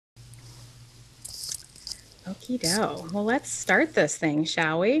Okie doke. Well, let's start this thing,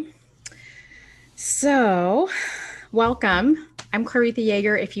 shall we? So, welcome. I'm Claritha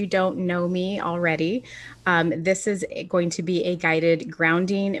Yeager. If you don't know me already, this is going to be a guided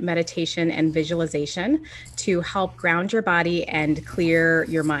grounding meditation and visualization to help ground your body and clear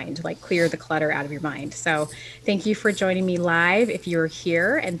your mind, like clear the clutter out of your mind. So, thank you for joining me live if you're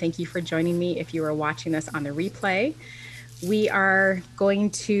here, and thank you for joining me if you are watching this on the replay. We are going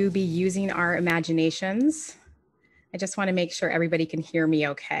to be using our imaginations. I just want to make sure everybody can hear me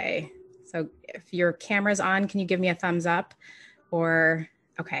okay. So if your camera's on, can you give me a thumbs up? Or,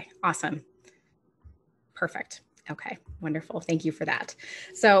 okay, awesome. Perfect. Okay, wonderful. Thank you for that.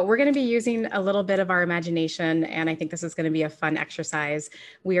 So we're going to be using a little bit of our imagination, and I think this is going to be a fun exercise.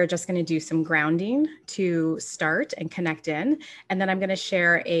 We are just going to do some grounding to start and connect in, and then I'm going to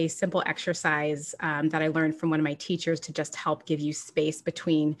share a simple exercise that I learned from one of my teachers to just help give you space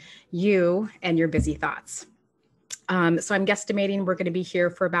between you and your busy thoughts. So I'm guesstimating we're going to be here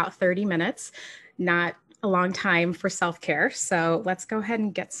for about 30 minutes, not a long time for self-care. So let's go ahead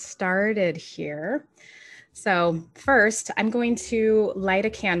and get started here. So first, I'm going to light a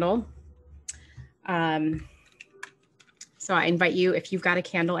candle. So I invite you, if you've got a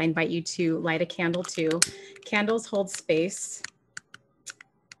candle, I invite you to light a candle too. Candles hold space,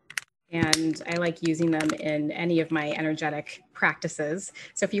 and I like using them in any of my energetic practices.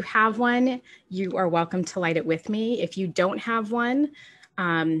 So if you have one, you are welcome to light it with me. If you don't have one,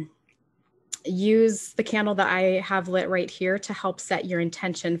 use the candle that I have lit right here to help set your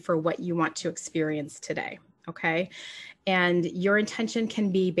intention for what you want to experience today. Okay. And your intention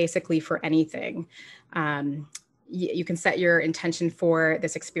can be basically for anything. You can set your intention for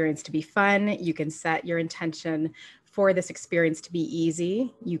this experience to be fun. You can set your intention for this experience to be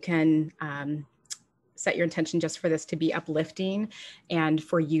easy. You can set your intention just for this to be uplifting and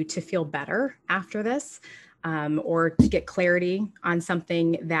for you to feel better after this, or to get clarity on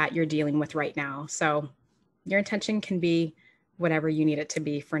something that you're dealing with right now. So your intention can be whatever you need it to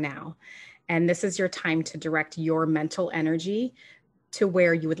be for now. And this is your time to direct your mental energy to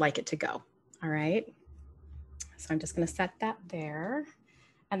where you would like it to go. All right. So I'm just going to set that there.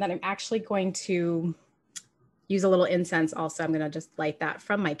 And then I'm actually going to use a little incense also. I'm going to just light that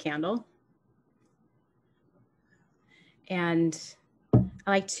from my candle. And I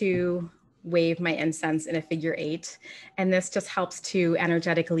like to wave my incense in a figure 8. And this just helps to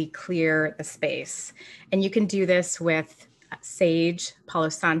energetically clear the space. And you can do this with sage, Palo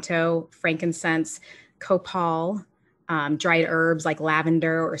Santo, frankincense, copal, dried herbs like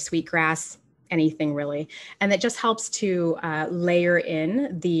lavender or sweetgrass, anything really. And it just helps to layer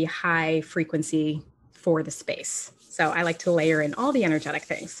in the high frequency for the space. So I like to layer in all the energetic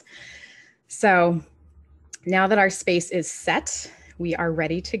things. So now that our space is set, we are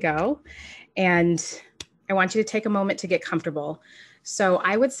ready to go. And I want you to take a moment to get comfortable. So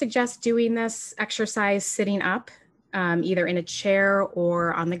I would suggest doing this exercise sitting up, either in a chair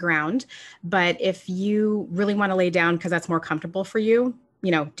or on the ground. But if you really want to lay down because that's more comfortable for you,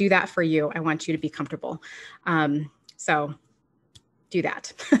 do that for you. I want you to be comfortable. So do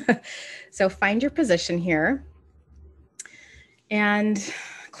that. So find your position here and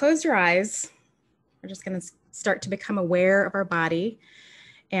close your eyes. We're just going to start to become aware of our body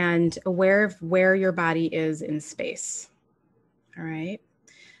and aware of where your body is in space. All right.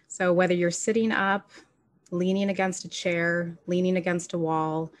 So whether you're sitting up, leaning against a chair, leaning against a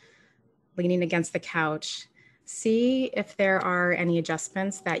wall, leaning against the couch, see if there are any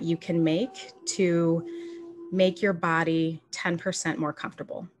adjustments that you can make to make your body 10% more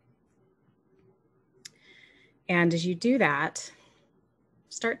comfortable. And as you do that,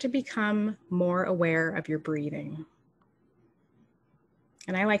 start to become more aware of your breathing.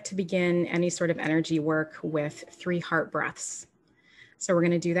 And I like to begin any sort of energy work with 3 heart breaths. So we're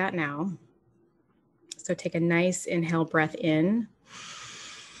going to do that now. So take a nice inhale breath in,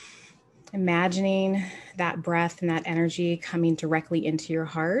 imagining that breath and that energy coming directly into your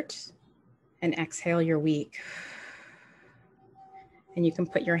heart, and exhale your weak. And you can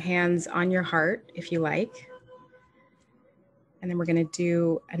put your hands on your heart if you like. And then we're going to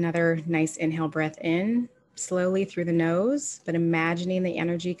do another nice inhale breath in, slowly through the nose, but imagining the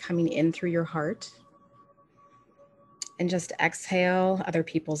energy coming in through your heart. And just exhale other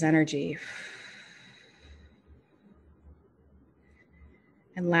people's energy.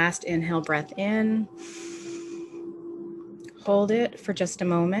 And last inhale breath in. Hold it for just a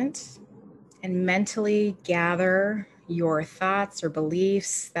moment and mentally gather your thoughts or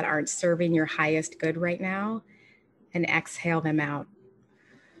beliefs that aren't serving your highest good right now and exhale them out.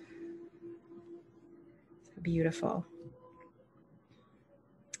 Beautiful.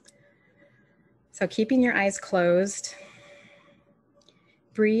 So keeping your eyes closed,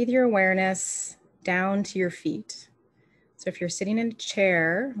 breathe your awareness down to your feet. So if you're sitting in a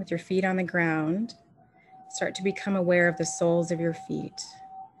chair with your feet on the ground, start to become aware of the soles of your feet.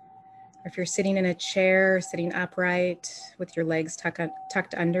 Or if you're sitting in a chair, sitting upright with your legs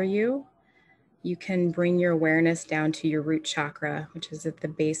tucked under you, you can bring your awareness down to your root chakra, which is at the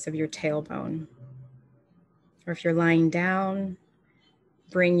base of your tailbone. Or if you're lying down,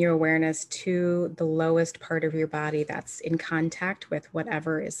 bring your awareness to the lowest part of your body that's in contact with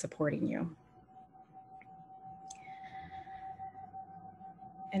whatever is supporting you.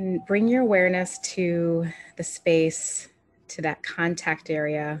 And bring your awareness to the space, to that contact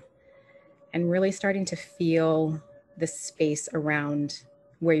area, and really starting to feel the space around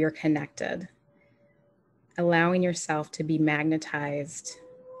where you're connected. Allowing yourself to be magnetized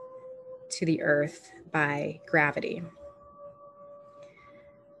to the earth by gravity.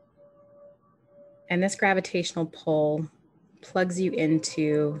 And this gravitational pull plugs you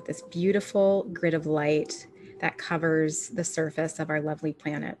into this beautiful grid of light that covers the surface of our lovely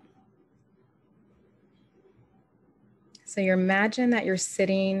planet. So you imagine that you're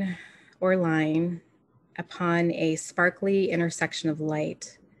sitting or lying upon a sparkly intersection of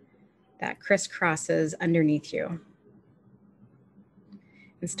light that crisscrosses underneath you.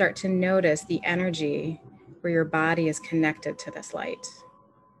 And start to notice the energy where your body is connected to this light.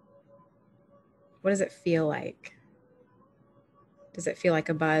 What does it feel like? Does it feel like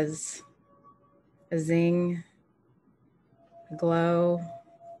a buzz, a zing, a glow?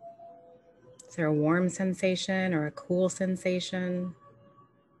 Is there a warm sensation or a cool sensation?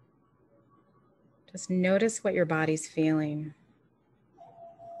 Just notice what your body's feeling.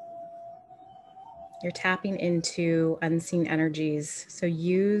 You're tapping into unseen energies, so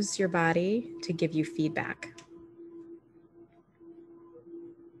use your body to give you feedback.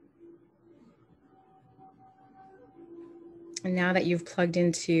 And now that you've plugged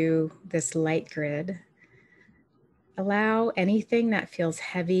into this light grid, allow anything that feels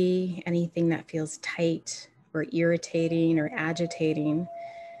heavy, anything that feels tight or irritating or agitating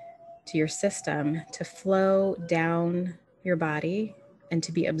to your system to flow down your body and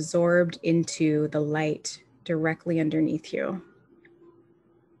to be absorbed into the light directly underneath you.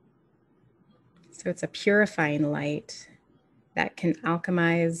 So it's a purifying light that can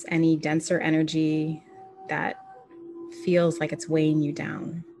alchemize any denser energy that feels like it's weighing you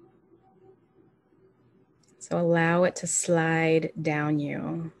down. So allow it to slide down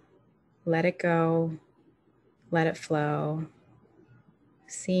you. Let it go. Let it flow.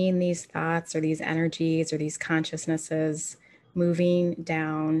 Seeing these thoughts or these energies or these consciousnesses moving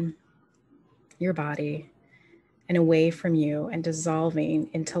down your body and away from you and dissolving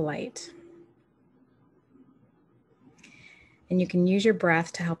into light. And you can use your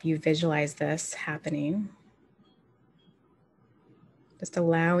breath to help you visualize this happening. Just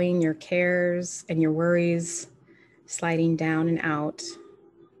allowing your cares and your worries sliding down and out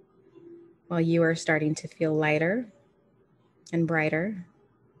while you are starting to feel lighter and brighter,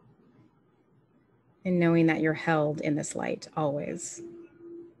 and knowing that you're held in this light always.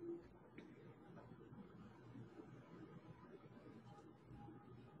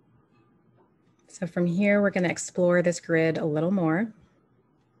 So from here, we're going to explore this grid a little more.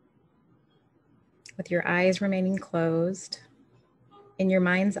 With your eyes remaining closed, in your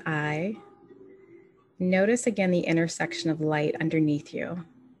mind's eye, notice again the intersection of light underneath you.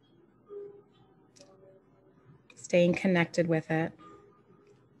 Staying connected with it.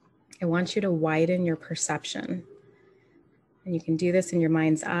 I want you to widen your perception. And you can do this in your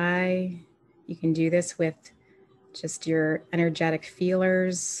mind's eye. You can do this with just your energetic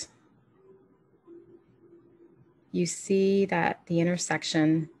feelers. You see that the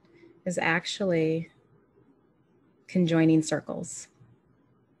intersection is actually conjoining circles,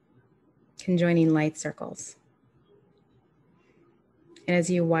 conjoining light circles. And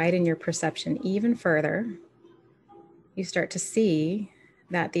as you widen your perception even further, you start to see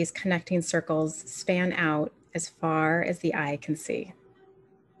that these connecting circles span out as far as the eye can see.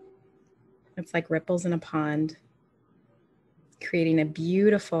 It's like ripples in a pond, creating a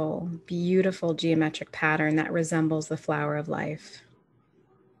beautiful, beautiful geometric pattern that resembles the flower of life.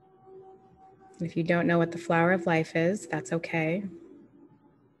 And if you don't know what the flower of life is, that's okay.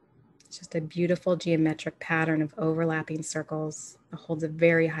 It's just a beautiful geometric pattern of overlapping circles that holds a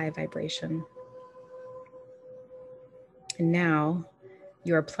very high vibration. And now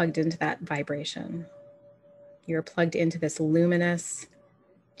you are plugged into that vibration. You are plugged into this luminous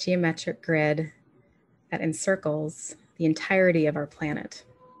geometric grid that encircles the entirety of our planet.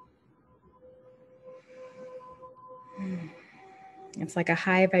 It's like a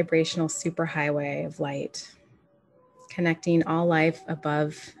high vibrational superhighway of light, connecting all life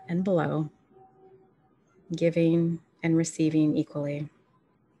above and below, giving and receiving equally.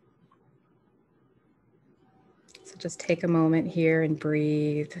 So just take a moment here and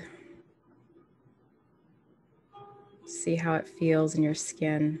breathe. See how it feels in your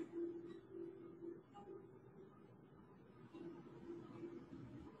skin.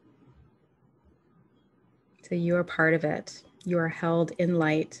 So you are part of it. You are held in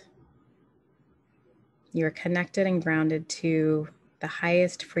light. You are connected and grounded to the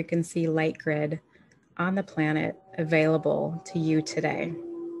highest frequency light grid on the planet available to you today.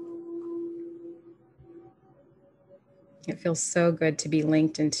 It feels so good to be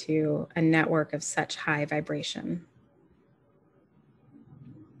linked into a network of such high vibration.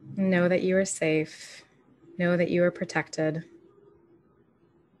 Know that you are safe. Know that you are protected.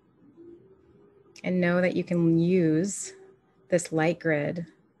 And know that you can use this light grid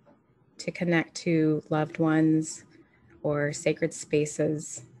to connect to loved ones or sacred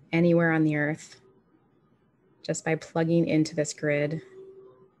spaces anywhere on the earth just by plugging into this grid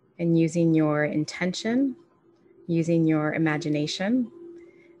and using your intention, using your imagination,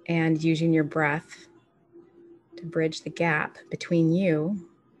 and using your breath to bridge the gap between you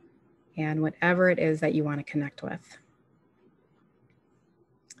and whatever it is that you want to connect with.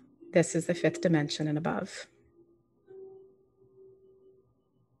 This is the fifth dimension and above.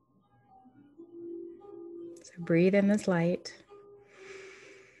 So breathe in this light.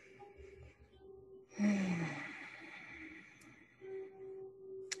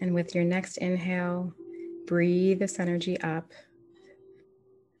 And with your next inhale, breathe this energy up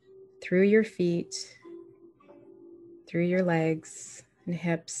through your feet, through your legs and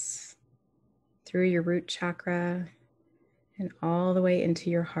hips, through your root chakra, and all the way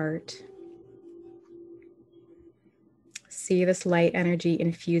into your heart. See this light energy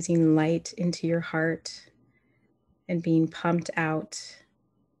infusing light into your heart and being pumped out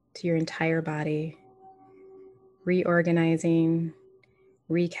to your entire body, reorganizing,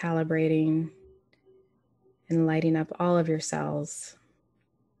 recalibrating, and lighting up all of your cells.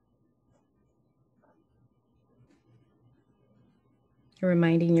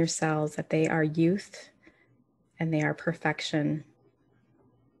 Reminding your cells that they are youth and they are perfection.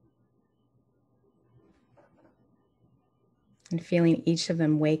 And feeling each of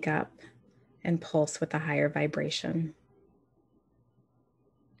them wake up and pulse with a higher vibration.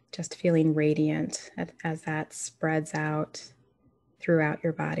 Just feeling radiant as that spreads out throughout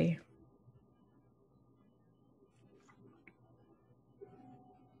your body.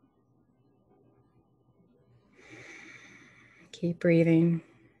 Keep breathing.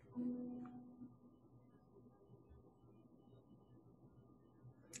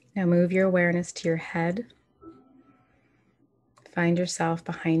 Now move your awareness to your head. Find yourself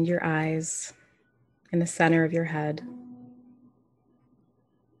behind your eyes in the center of your head.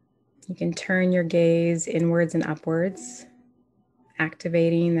 You can turn your gaze inwards and upwards,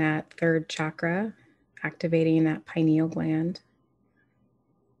 activating that third chakra, activating that pineal gland,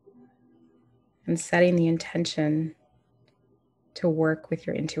 and setting the intention to work with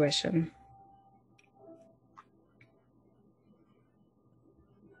your intuition.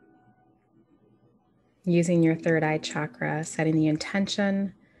 Using your third eye chakra, setting the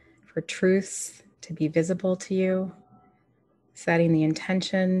intention for truths to be visible to you, setting the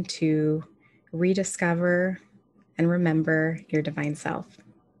intention to rediscover and remember your divine self.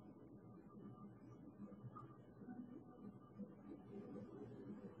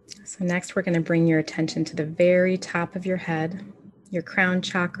 So next we're going to bring your attention to the very top of your head, your crown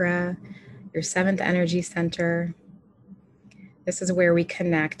chakra, your seventh energy center. This is where we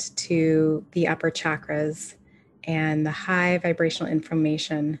connect to the upper chakras and the high vibrational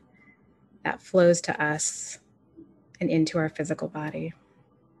information that flows to us and into our physical body.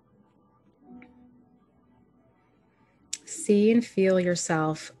 See and feel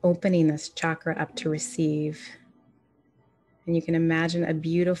yourself opening this chakra up to receive. And you can imagine a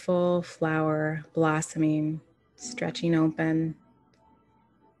beautiful flower blossoming, stretching open,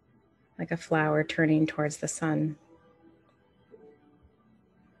 like a flower turning towards the sun.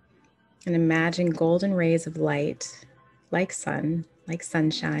 And imagine golden rays of light, like sun, like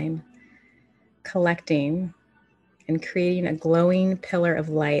sunshine, collecting and creating a glowing pillar of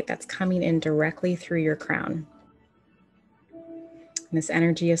light that's coming in directly through your crown. And this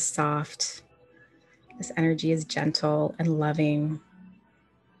energy is soft. This energy is gentle and loving.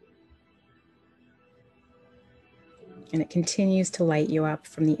 And it continues to light you up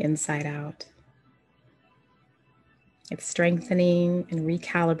from the inside out. It's strengthening and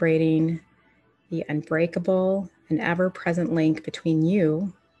recalibrating the unbreakable an ever-present link between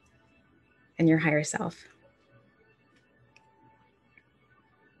you and your higher self.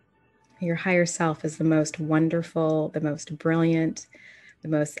 Your higher self is the most wonderful, the most brilliant, the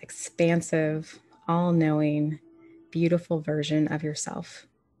most expansive, all-knowing, beautiful version of yourself.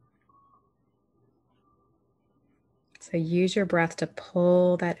 So use your breath to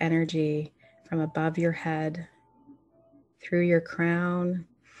pull that energy from above your head, through your crown,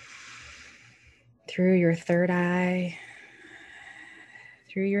 through your third eye,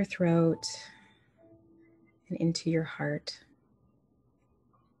 through your throat, and into your heart.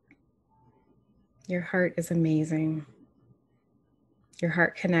 Your heart is amazing. Your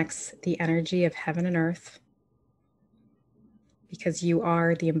heart connects the energy of heaven and earth because you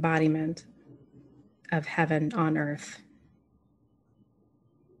are the embodiment of heaven on earth.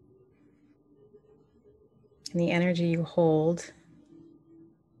 And the energy you hold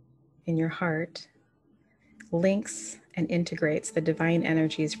in your heart links and integrates the divine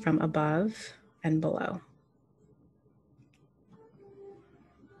energies from above and below.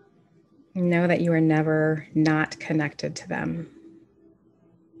 Know that you are never not connected to them.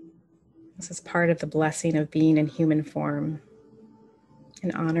 This is part of the blessing of being in human form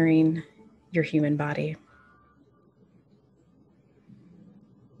and honoring your human body.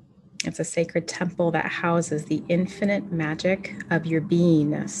 It's a sacred temple that houses the infinite magic of your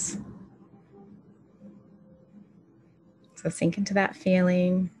beingness. So sink into that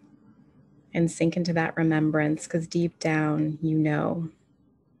feeling and sink into that remembrance, because deep down, you know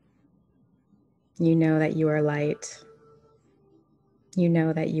that you are light. You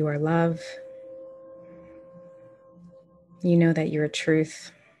know that you are love. You know that you're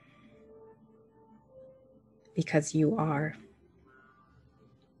truth, because you are.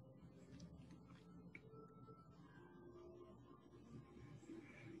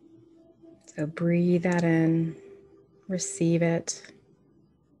 So breathe that in, receive it.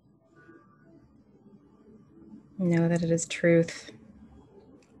 Know that it is truth.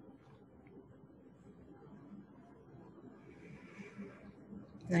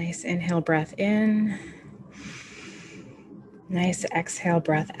 Nice inhale, breath in. Nice exhale,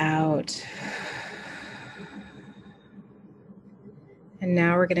 breath out. And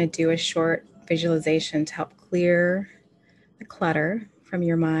now we're going to do a short visualization to help clear the clutter from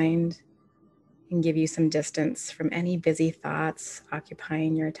your mind and give you some distance from any busy thoughts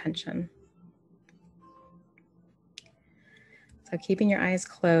occupying your attention. So keeping your eyes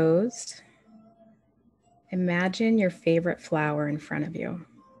closed, imagine your favorite flower in front of you.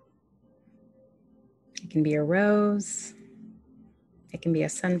 It can be a rose, it can be a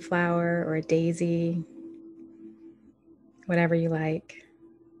sunflower or a daisy, whatever you like.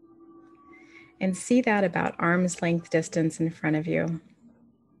 And see that about arm's length distance in front of you.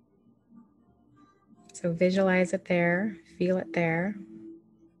 So visualize it there, feel it there.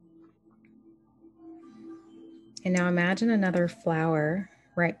 And now imagine another flower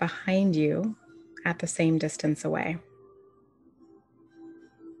right behind you at the same distance away.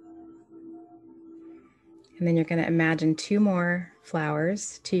 And then you're going to imagine two more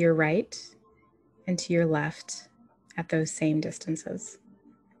flowers to your right and to your left at those same distances.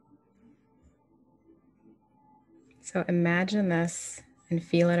 So imagine this and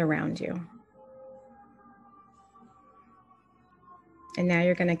feel it around you. And now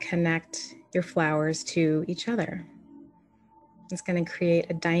you're going to connect your flowers to each other. It's going to create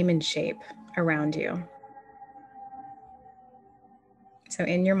a diamond shape around you. So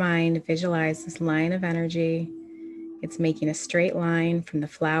in your mind, visualize this line of energy. It's making a straight line from the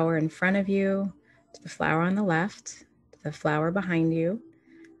flower in front of you to the flower on the left, to the flower behind you,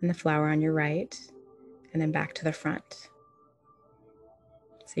 and the flower on your right, and then back to the front.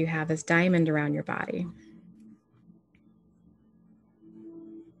 So you have this diamond around your body.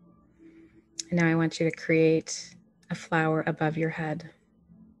 And now I want you to create a flower above your head.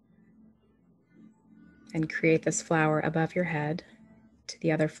 And create this flower above your head to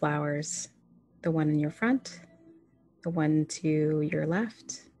the other flowers, the one in your front, the one to your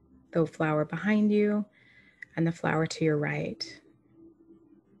left, the flower behind you, and the flower to your right.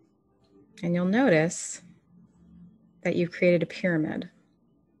 And you'll notice that you've created a pyramid.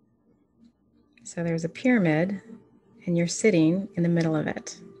 So there's a pyramid, and you're sitting in the middle of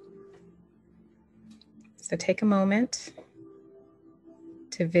it. So take a moment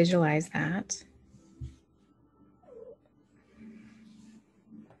to visualize that.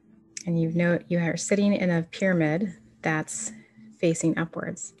 And you are sitting in a pyramid that's facing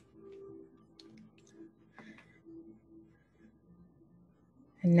upwards.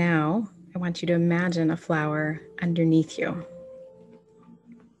 And now I want you to imagine a flower underneath you.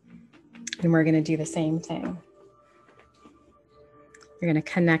 And we're going to do the same thing. You're going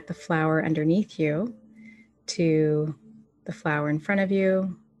to connect the flower underneath you to the flower in front of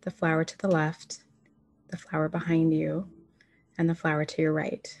you, the flower to the left, the flower behind you, and the flower to your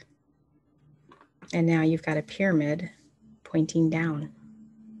right. And now you've got a pyramid pointing down.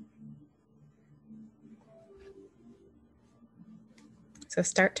 So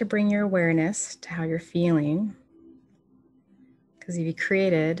start to bring your awareness to how you're feeling, because you've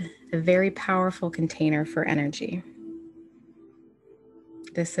created a very powerful container for energy.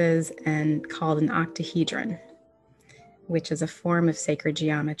 This is called an octahedron, which is a form of sacred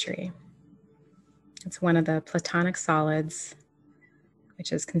geometry. It's one of the Platonic solids,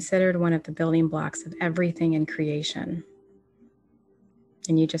 which is considered one of the building blocks of everything in creation.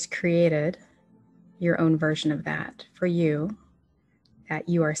 And you just created your own version of that for you, that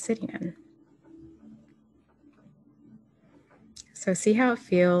you are sitting in. So see how it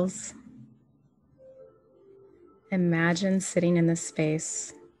feels. Imagine sitting in this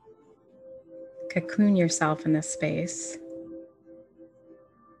space. Cocoon yourself in this space.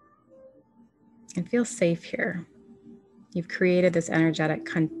 And feel safe here. You've created this energetic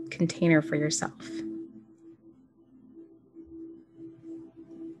container for yourself.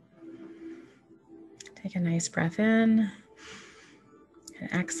 Take a nice breath in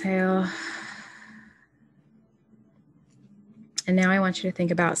and exhale. And now I want you to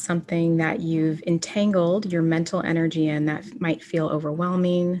think about something that you've entangled your mental energy in that might feel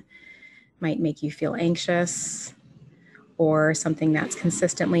overwhelming, might make you feel anxious, or something that's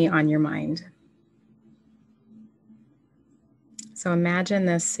consistently on your mind. So imagine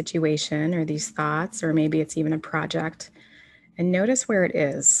this situation or these thoughts, or maybe it's even a project, and notice where it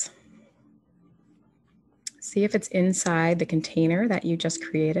is. See if it's inside the container that you just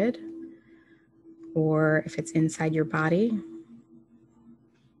created, or if it's inside your body.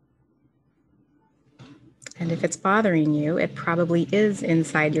 And if it's bothering you, it probably is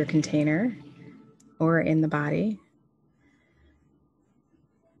inside your container or in the body.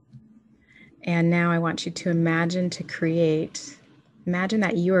 And now I want you to imagine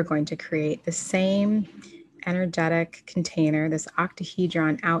that you are going to create the same energetic container, this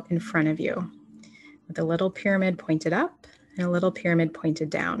octahedron out in front of you, with a little pyramid pointed up and a little pyramid pointed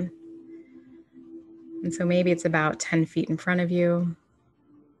down. And so maybe it's about 10 feet in front of you.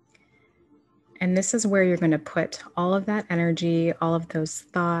 And this is where you're going to put all of that energy, all of those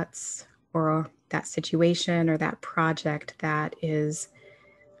thoughts, or that situation or that project that is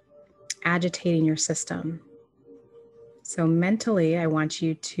agitating your system. So mentally, I want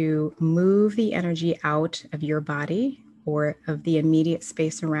you to move the energy out of your body or of the immediate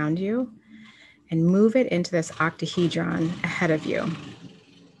space around you and move it into this octahedron ahead of you.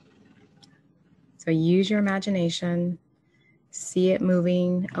 So use your imagination, see it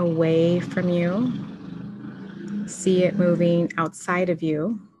moving away from you, see it moving outside of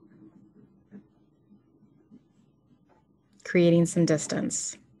you, creating some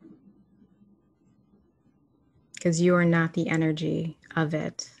distance. Because you are not the energy of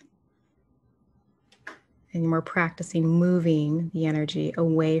it. And we're practicing moving the energy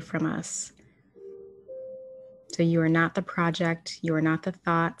away from us. So you are not the project, you are not the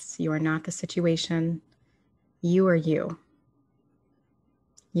thoughts, you are not the situation. You are you.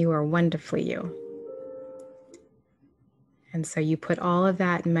 You are wonderfully you. And so you put all of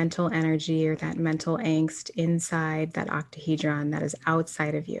that mental energy or that mental angst inside that octahedron that is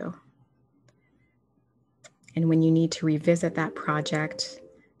outside of you. And when you need to revisit that project,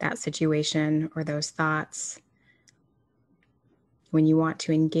 that situation, or those thoughts, when you want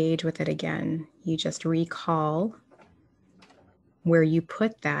to engage with it again, you just recall where you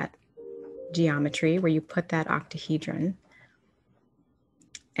put that geometry, where you put that octahedron,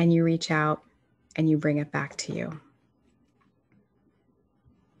 and you reach out and you bring it back to you.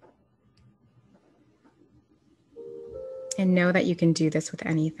 And know that you can do this with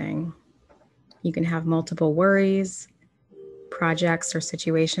anything. You can have multiple worries, projects, or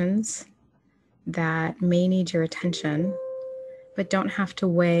situations that may need your attention, but don't have to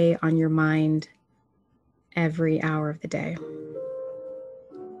weigh on your mind every hour of the day.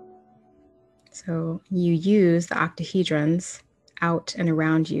 So you use the octahedrons out and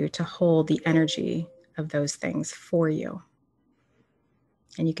around you to hold the energy of those things for you.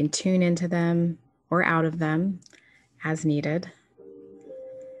 And you can tune into them or out of them as needed.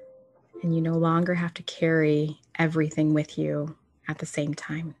 And you no longer have to carry everything with you at the same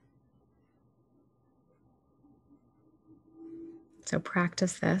time. So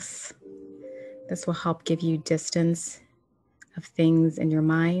practice this. This will help give you distance of things in your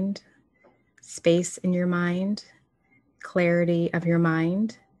mind, space in your mind, clarity of your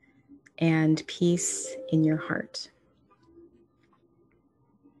mind, and peace in your heart.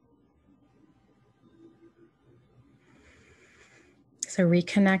 So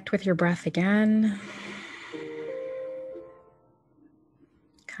reconnect with your breath again.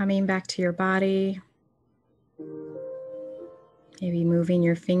 Coming back to your body. Maybe moving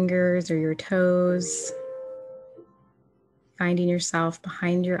your fingers or your toes. Finding yourself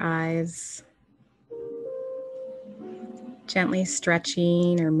behind your eyes. Gently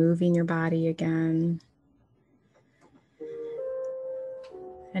stretching or moving your body again.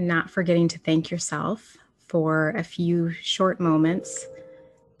 And not forgetting to thank yourself for a few short moments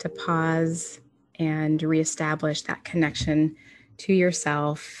to pause and reestablish that connection to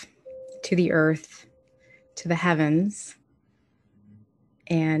yourself, to the earth, to the heavens,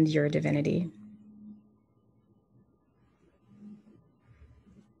 and your divinity.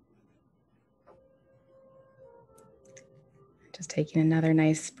 Just taking another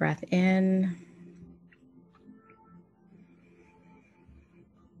nice breath in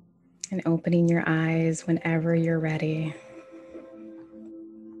and opening your eyes whenever you're ready.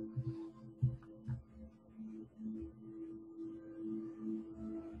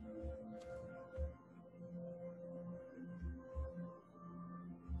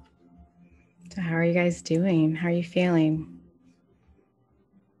 So how are you guys doing? How are you feeling?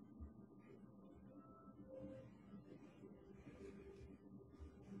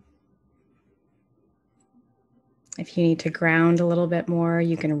 If you need to ground a little bit more,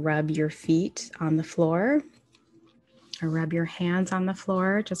 you can rub your feet on the floor or rub your hands on the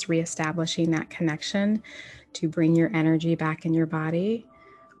floor, just reestablishing that connection to bring your energy back in your body.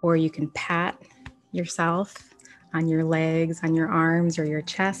 Or you can pat yourself on your legs, on your arms, or your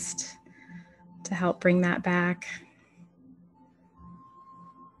chest to help bring that back.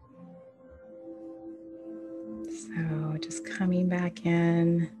 So just coming back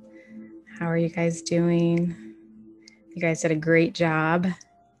in. How are you guys doing? You guys did a great job.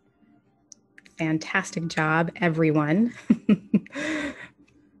 Fantastic job, everyone.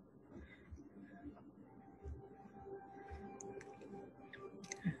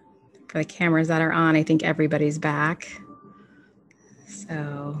 For the cameras that are on, I think everybody's back.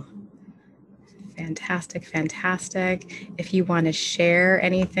 So fantastic, fantastic. If you want to share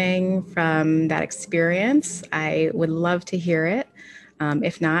anything from that experience, I would love to hear it.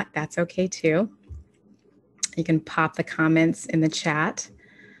 If not, that's okay too. You can pop the comments in the chat.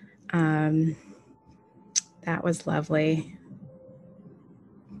 That was lovely.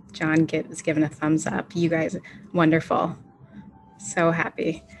 John is giving a thumbs up. You guys, wonderful. So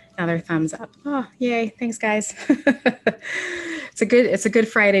happy. Another thumbs up. Oh, yay. Thanks, guys. It's a good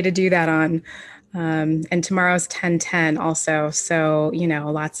Friday to do that on. And tomorrow's 10/10 also. So,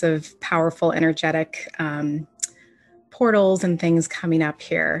 lots of powerful, energetic portals and things coming up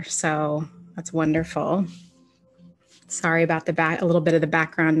here. So that's wonderful. Sorry about a little bit of the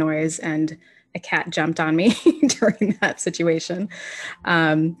background noise, and a cat jumped on me during that situation.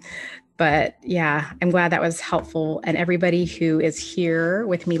 But yeah, I'm glad that was helpful. And everybody who is here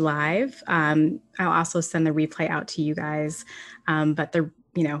with me live, I'll also send the replay out to you guys. But the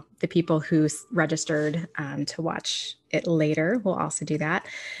people who registered to watch it later will also do that.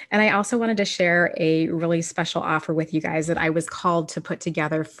 And I also wanted to share a really special offer with you guys that I was called to put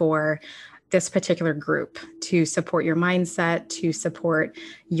together for this particular group to support your mindset, to support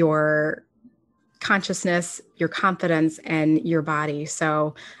your consciousness, your confidence, and your body.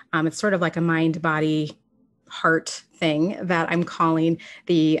 So it's sort of like a mind, body, heart thing that I'm calling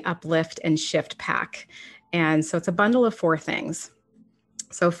the Uplift and Shift Pack. And so it's a bundle of 4 things.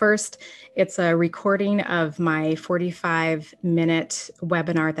 So first, it's a recording of my 45-minute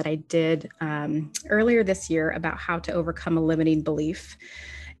webinar that I did earlier this year about how to overcome a limiting belief.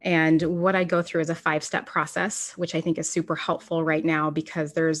 And what I go through is a 5-step process, which I think is super helpful right now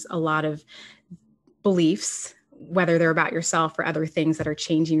because there's a lot of beliefs, whether they're about yourself or other things that are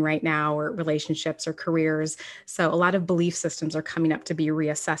changing right now, or relationships or careers. So a lot of belief systems are coming up to be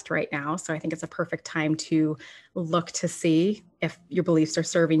reassessed right now. So I think it's a perfect time to look to see if your beliefs are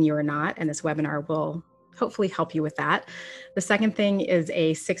serving you or not. And this webinar will hopefully help you with that. The second thing is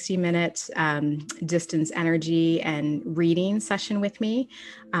a 60-minute distance energy and reading session with me,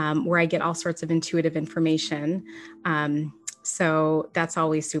 where I get all sorts of intuitive information. So that's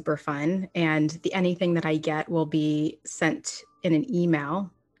always super fun. And anything that I get will be sent in an email.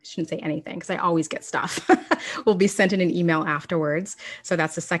 I shouldn't say anything because I always get stuff. Will be sent in an email afterwards. So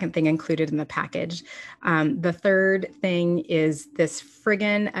that's the second thing included in the package. The third thing is this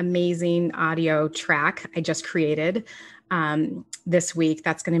friggin' amazing audio track I just created this week.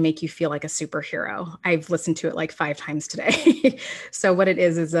 That's going to make you feel like a superhero. I've listened to it like 5 times today. So what it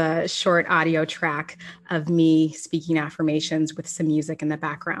is a short audio track of me speaking affirmations with some music in the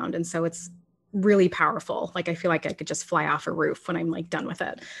background. And so it's really powerful. Like I feel like I could just fly off a roof when I'm like done with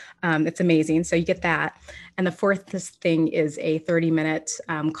it. It's amazing. So you get that. And the fourth thing is a 30-minute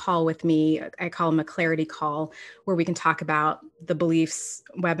call with me. I call them a clarity call, where we can talk about the beliefs,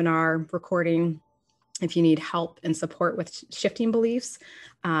 webinar recording, if you need help and support with shifting beliefs,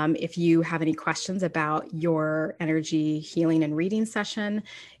 if you have any questions about your energy healing and reading session,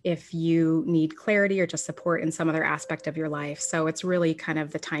 if you need clarity or just support in some other aspect of your life. So it's really kind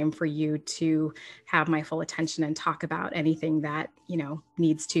of the time for you to have my full attention and talk about anything that, you know,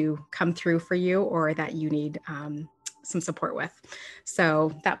 needs to come through for you or that you need some support with.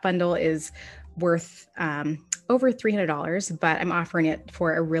 So that bundle is worth over $300, but I'm offering it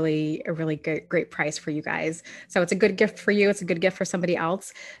for a really good, great price for you guys. So it's a good gift for you. It's a good gift for somebody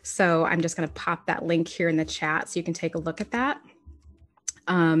else. So I'm just going to pop that link here in the chat so you can take a look at that.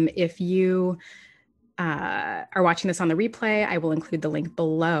 If you are watching this on the replay, I will include the link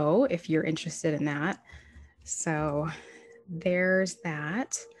below if you're interested in that. So there's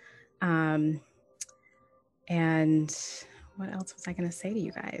that. And what else was I going to say to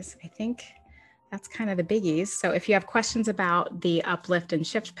you guys? I think that's kind of the biggies. So if you have questions about the Uplift and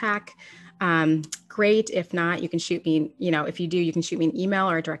Shift Pack, great. If not, you can shoot me, you know, if you do, you can shoot me an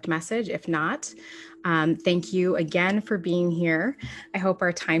email or a direct message. If not, thank you again for being here. I hope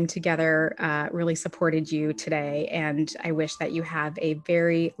our time together really supported you today. And I wish that you have a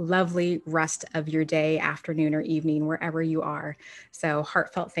very lovely rest of your day, afternoon, or evening, wherever you are. So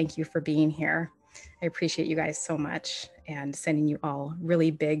heartfelt thank you for being here. I appreciate you guys so much and sending you all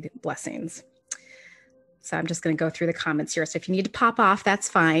really big blessings. So I'm just going to go through the comments here. So if you need to pop off, that's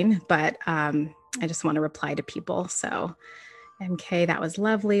fine. But I just want to reply to people. So MK, that was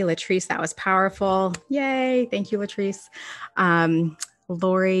lovely. Latrice, that was powerful. Yay. Thank you, Latrice.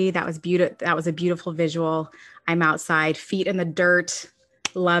 Lori, that was beautiful. That was a beautiful visual. I'm outside, feet in the dirt.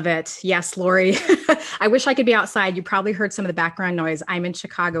 Love it. Yes, Lori. I wish I could be outside. You probably heard some of the background noise. I'm in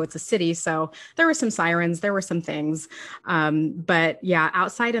Chicago. It's a city. So there were some sirens. There were some things. But yeah,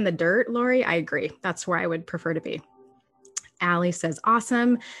 outside in the dirt, Lori, I agree. That's where I would prefer to be. Allie says,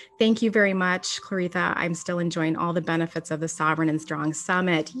 awesome. Thank you very much, Claritha. I'm still enjoying all the benefits of the Sovereign and Strong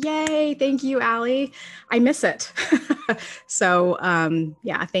Summit. Yay. Thank you, Allie. I miss it. So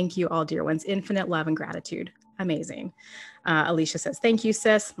yeah, thank you all, dear ones. Infinite love and gratitude. Amazing. Alicia says, thank you,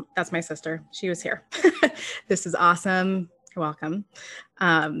 sis. That's my sister. She was here. This is awesome. You're welcome.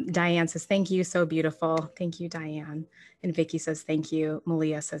 Diane says, thank you. So beautiful. Thank you, Diane. And Vicky says, thank you.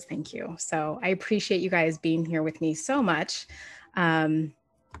 Malia says, thank you. So I appreciate you guys being here with me so much.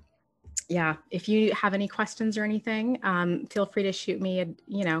 Yeah, if you have any questions or anything, feel free to shoot me.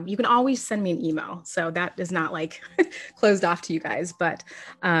 You know, you can always send me an email. So that is not like closed off to you guys, but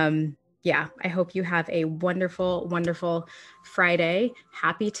yeah, I hope you have a wonderful, wonderful Friday.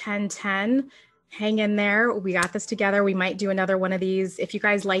 Happy 10/10. Hang in there. We got this together. We might do another one of these. If you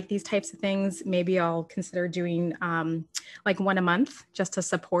guys like these types of things, maybe I'll consider doing like one a month just to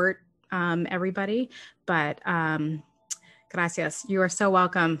support everybody. But gracias. You are so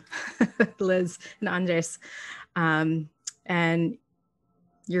welcome, Liz and Andres. And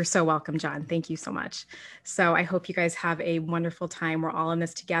you're so welcome, John. Thank you so much. So I hope you guys have a wonderful time. We're all in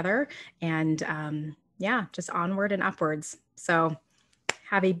this together. And yeah, just onward and upwards. So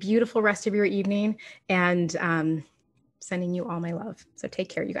have a beautiful rest of your evening and sending you all my love. So take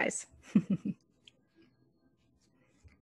care, you guys.